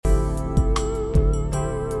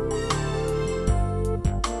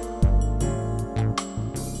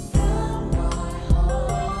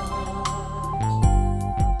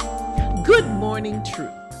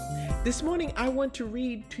This morning, I want to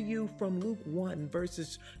read to you from Luke 1,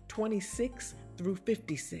 verses 26 through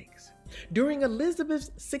 56. During Elizabeth's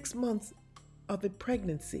 6 months of a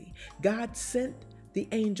pregnancy, God sent the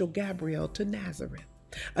angel Gabriel to Nazareth,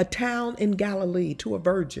 a town in Galilee, to a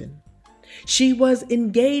virgin. She was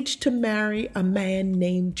engaged to marry a man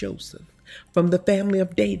named Joseph from the family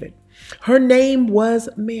of David. Her name was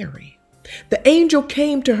Mary. The angel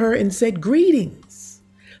came to her and said, "Greetings.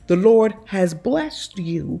 The Lord has blessed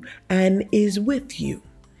you and is with you."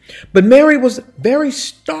 But Mary was very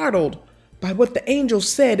startled by what the angel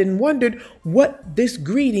said and wondered what this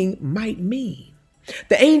greeting might mean.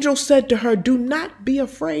 The angel said to her, "Do not be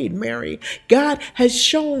afraid, Mary. God has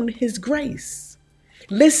shown his grace.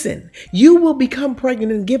 Listen, you will become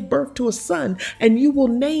pregnant and give birth to a son, and you will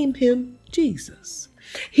name him Jesus.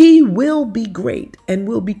 He will be great and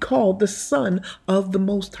will be called the Son of the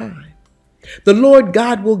Most High. The Lord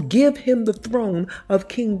God will give him the throne of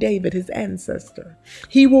King David, his ancestor.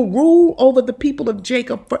 He will rule over the people of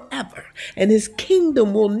Jacob forever, and his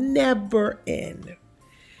kingdom will never end."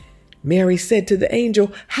 Mary said to the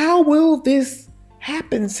angel, "How will this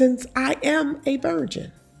happen since I am a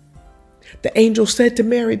virgin?" The angel said to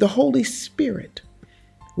Mary, "The Holy Spirit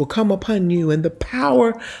will come upon you, and the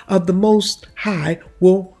power of the Most High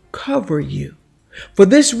will cover you. For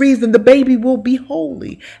this reason, the baby will be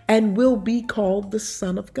holy and will be called the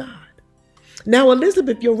Son of God. Now,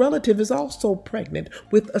 Elizabeth, your relative, is also pregnant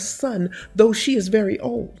with a son, though she is very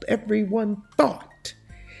old. Everyone thought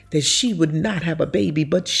that she would not have a baby,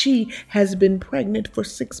 but she has been pregnant for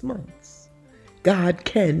 6 months. God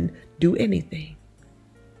can do anything."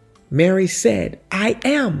 Mary said, "I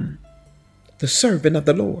am the servant of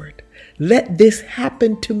the Lord. Let this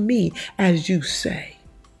happen to me as you say."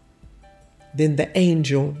 Then the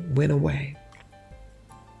angel went away.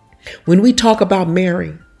 When we talk about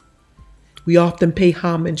Mary, we often pay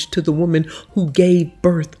homage to the woman who gave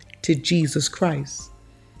birth to Jesus Christ,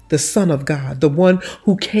 the Son of God, the one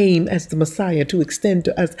who came as the Messiah to extend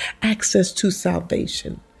to us access to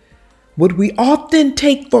salvation. What we often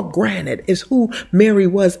take for granted is who Mary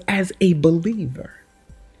was as a believer,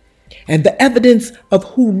 and the evidence of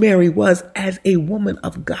who Mary was as a woman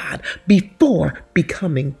of God before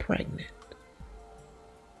becoming pregnant.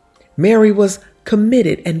 Mary was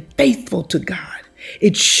committed and faithful to God.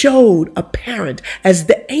 It showed apparent as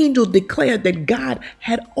the angel declared that God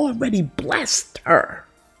had already blessed her.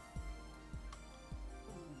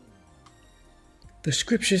 The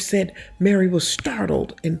scripture said Mary was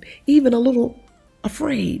startled and even a little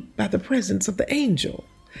afraid by the presence of the angel.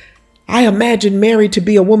 I imagine Mary to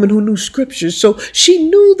be a woman who knew scriptures, so she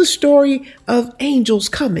knew the story of angels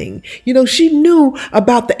coming. She knew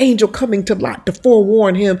about the angel coming to Lot to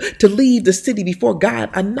forewarn him to leave the city before God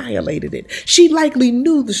annihilated it. She likely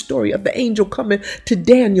knew the story of the angel coming to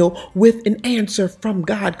Daniel with an answer from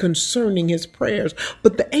God concerning his prayers.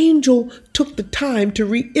 But the angel took the time to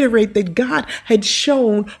reiterate that God had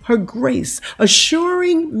shown her grace,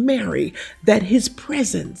 assuring Mary that his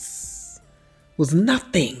presence was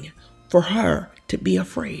nothing for her to be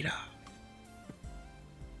afraid of.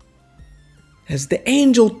 As the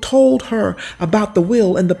angel told her about the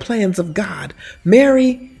will and the plans of God,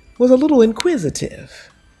 Mary was a little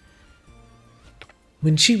inquisitive.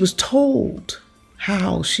 When she was told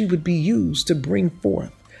how she would be used to bring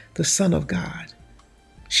forth the Son of God,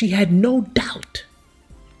 she had no doubt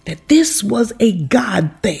that this was a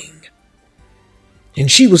God thing,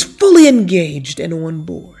 and she was fully engaged and on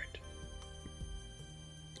board.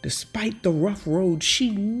 Despite the rough road she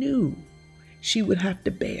knew she would have to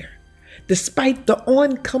bear, despite the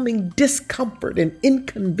oncoming discomfort and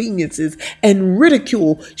inconveniences and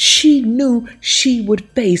ridicule she knew she would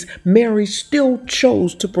face, Mary still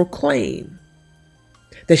chose to proclaim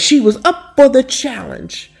that she was up for the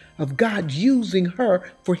challenge of God using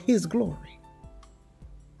her for his glory.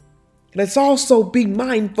 Let's also be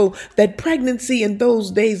mindful that pregnancy in those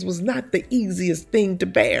days was not the easiest thing to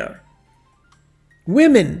bear.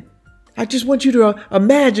 Women, I just want you to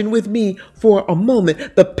imagine with me for a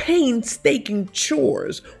moment the painstaking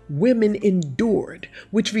chores women endured,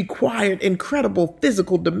 which required incredible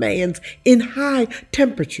physical demands in high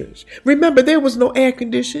temperatures. Remember, there was no air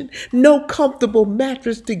conditioning, no comfortable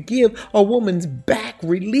mattress to give a woman's back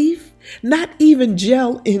relief, not even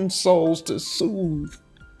gel insoles to soothe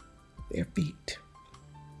their feet.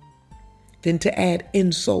 Then to add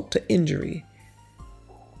insult to injury,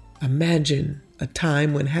 imagine a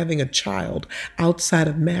time when having a child outside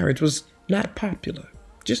of marriage was not popular.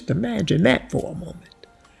 Just imagine that for a moment.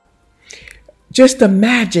 Just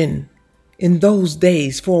imagine in those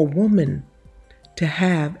days for a woman to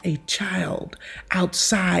have a child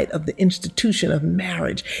outside of the institution of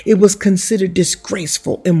marriage. It was considered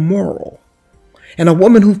disgraceful, immoral. And a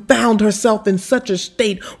woman who found herself in such a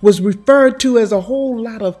state was referred to as a whole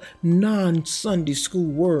lot of non-Sunday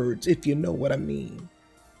school words, if you know what I mean.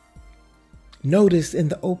 Notice in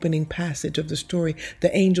the opening passage of the story,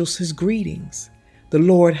 the angel says, "Greetings. The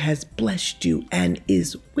Lord has blessed you and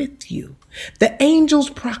is with you." The angel's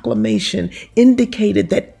proclamation indicated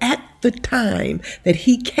that at the time that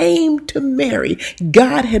he came to Mary,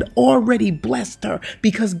 God had already blessed her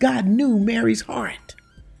because God knew Mary's heart.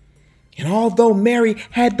 And although Mary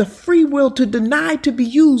had the free will to deny to be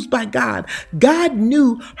used by God, God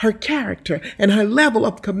knew her character and her level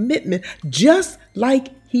of commitment, just like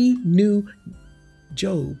he knew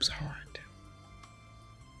Job's heart.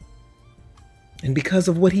 And because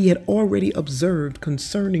of what he had already observed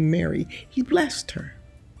concerning Mary, he blessed her.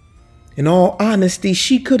 In all honesty,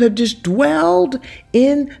 she could have just dwelled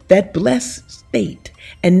in that blessed state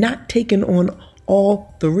and not taken on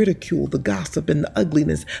all the ridicule, the gossip, and the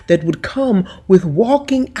ugliness that would come with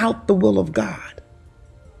walking out the will of God.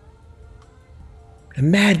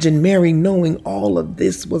 Imagine Mary knowing all of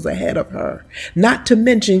this was ahead of her. Not to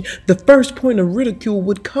mention the first point of ridicule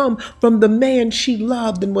would come from the man she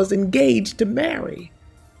loved and was engaged to marry.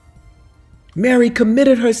 Mary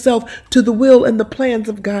committed herself to the will and the plans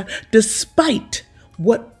of God despite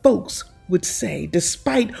what folks would say,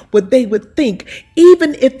 despite what they would think,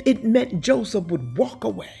 even if it meant Joseph would walk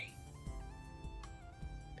away.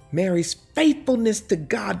 Mary's faithfulness to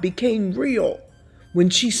God became real when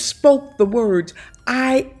she spoke the words,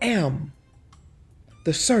 "I am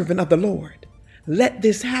the servant of the Lord. Let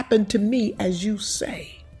this happen to me as you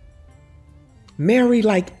say." Mary,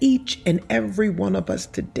 like each and every one of us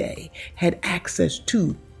today, had access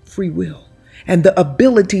to free will and the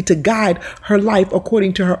ability to guide her life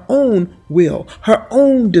according to her own will, her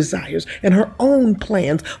own desires, and her own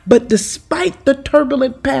plans. But despite the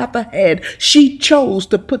turbulent path ahead, she chose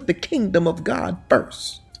to put the kingdom of God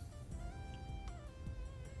first.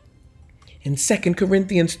 In 2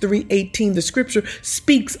 Corinthians 3:18, the scripture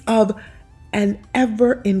speaks of an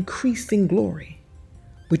ever-increasing glory,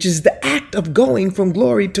 which is the act of going from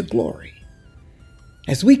glory to glory.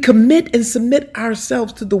 As we commit and submit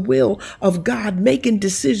ourselves to the will of God, making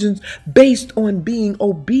decisions based on being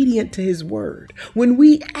obedient to his word, when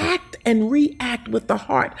we act and react with the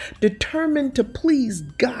heart determined to please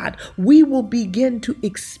God, we will begin to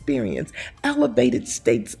experience elevated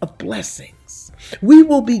states of blessings. We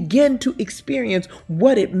will begin to experience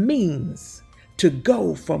what it means to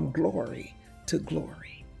go from glory to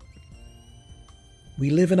glory. We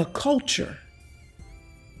live in a culture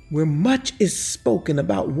where much is spoken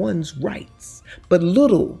about one's rights, but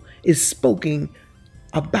little is spoken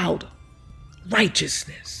about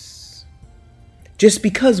righteousness. Just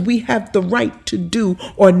because we have the right to do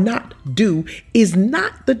or not do is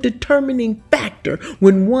not the determining factor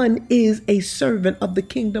when one is a servant of the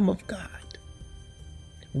kingdom of God.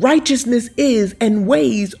 Righteousness is and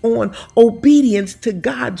weighs on obedience to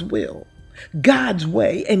God's will, God's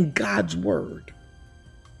way, and God's word.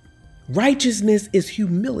 Righteousness is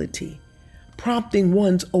humility, prompting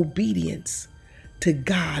one's obedience to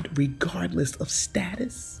God regardless of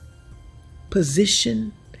status,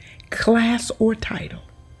 position, class, or title.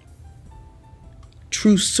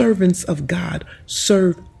 True servants of God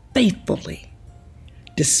serve faithfully,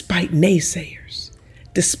 despite naysayers,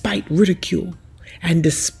 despite ridicule, and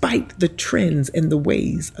despite the trends and the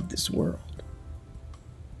ways of this world.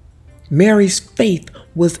 Mary's faith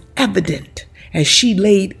was evident as she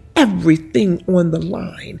laid everything on the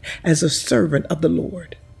line as a servant of the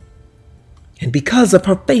Lord. And because of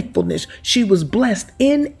her faithfulness, she was blessed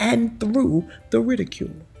in and through the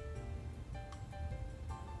ridicule.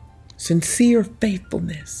 Sincere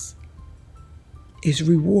faithfulness is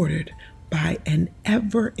rewarded by an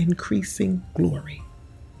ever-increasing glory.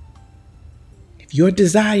 If your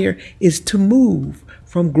desire is to move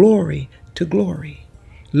from glory to glory,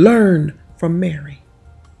 learn from Mary.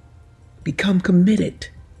 Become committed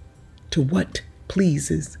to what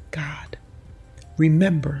pleases God.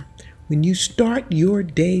 Remember, when you start your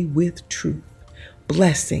day with truth,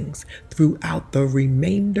 blessings throughout the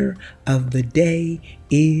remainder of the day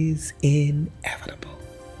is inevitable.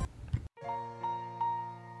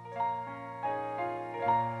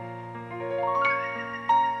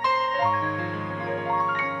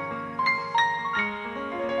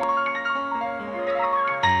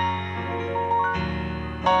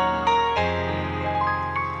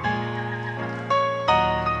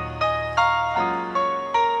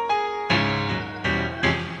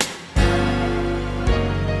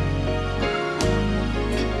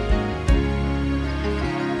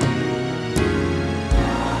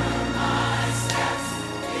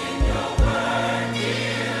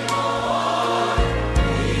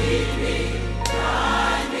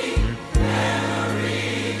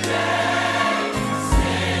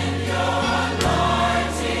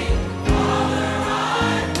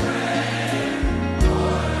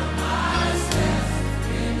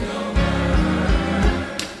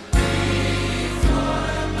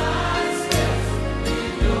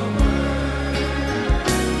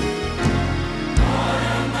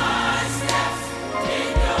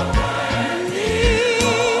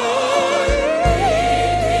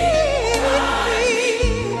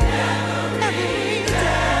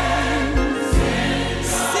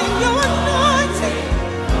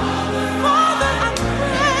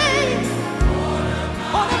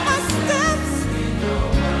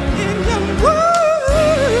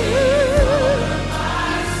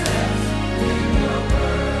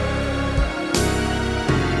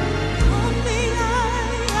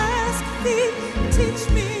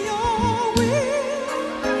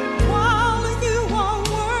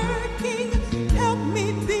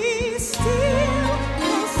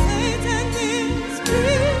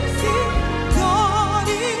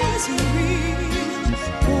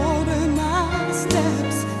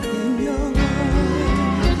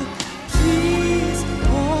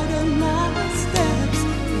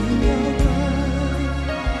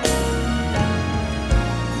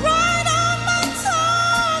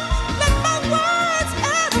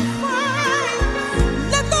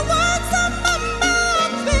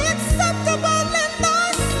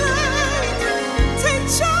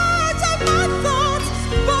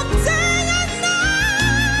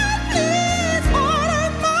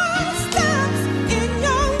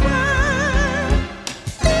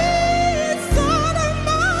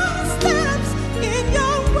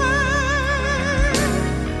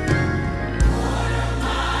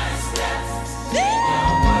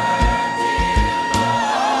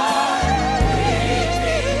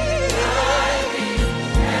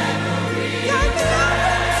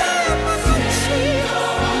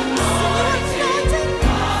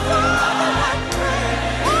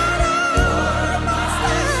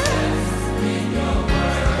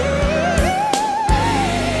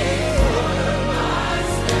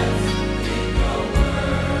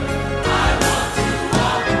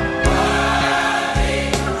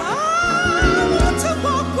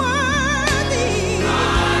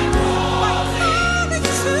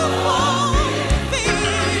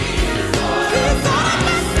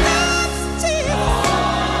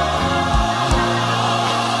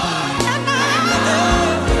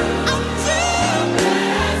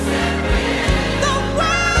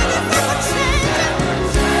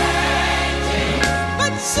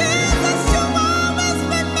 Jesus.